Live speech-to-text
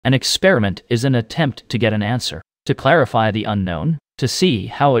An experiment is an attempt to get an answer, to clarify the unknown, to see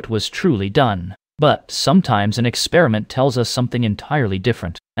how it was truly done. But sometimes an experiment tells us something entirely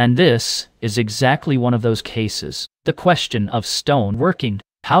different. And this is exactly one of those cases. The question of stone working.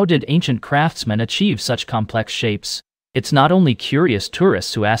 How did ancient craftsmen achieve such complex shapes? It's not only curious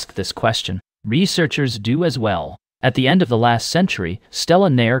tourists who ask this question. Researchers do as well. At the end of the last century,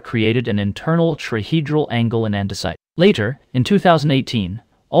 Stella Nair created an internal trahedral angle in andesite. Later, in 2018,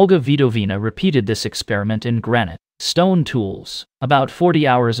 Olga Vidovina repeated this experiment in granite. Stone tools. About 40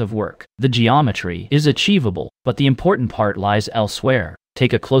 hours of work. The geometry is achievable, but the important part lies elsewhere.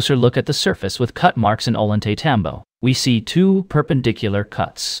 Take a closer look at the surface with cut marks in Ollantaytambo. We see two perpendicular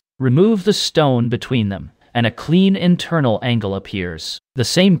cuts. Remove the stone between them, and a clean internal angle appears. The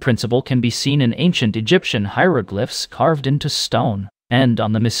same principle can be seen in ancient Egyptian hieroglyphs carved into stone, and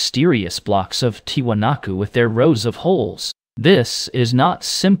on the mysterious blocks of Tiwanaku with their rows of holes. This is not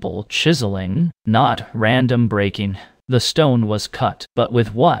simple chiseling, not random breaking. The stone was cut, but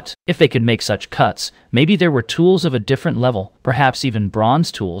with what? If they could make such cuts, maybe there were tools of a different level, perhaps even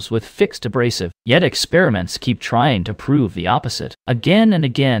bronze tools with fixed abrasive. Yet experiments keep trying to prove the opposite. Again and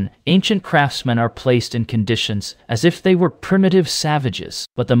again, ancient craftsmen are placed in conditions as if they were primitive savages.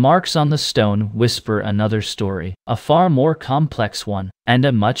 But the marks on the stone whisper another story, a far more complex one, and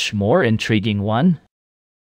a much more intriguing one.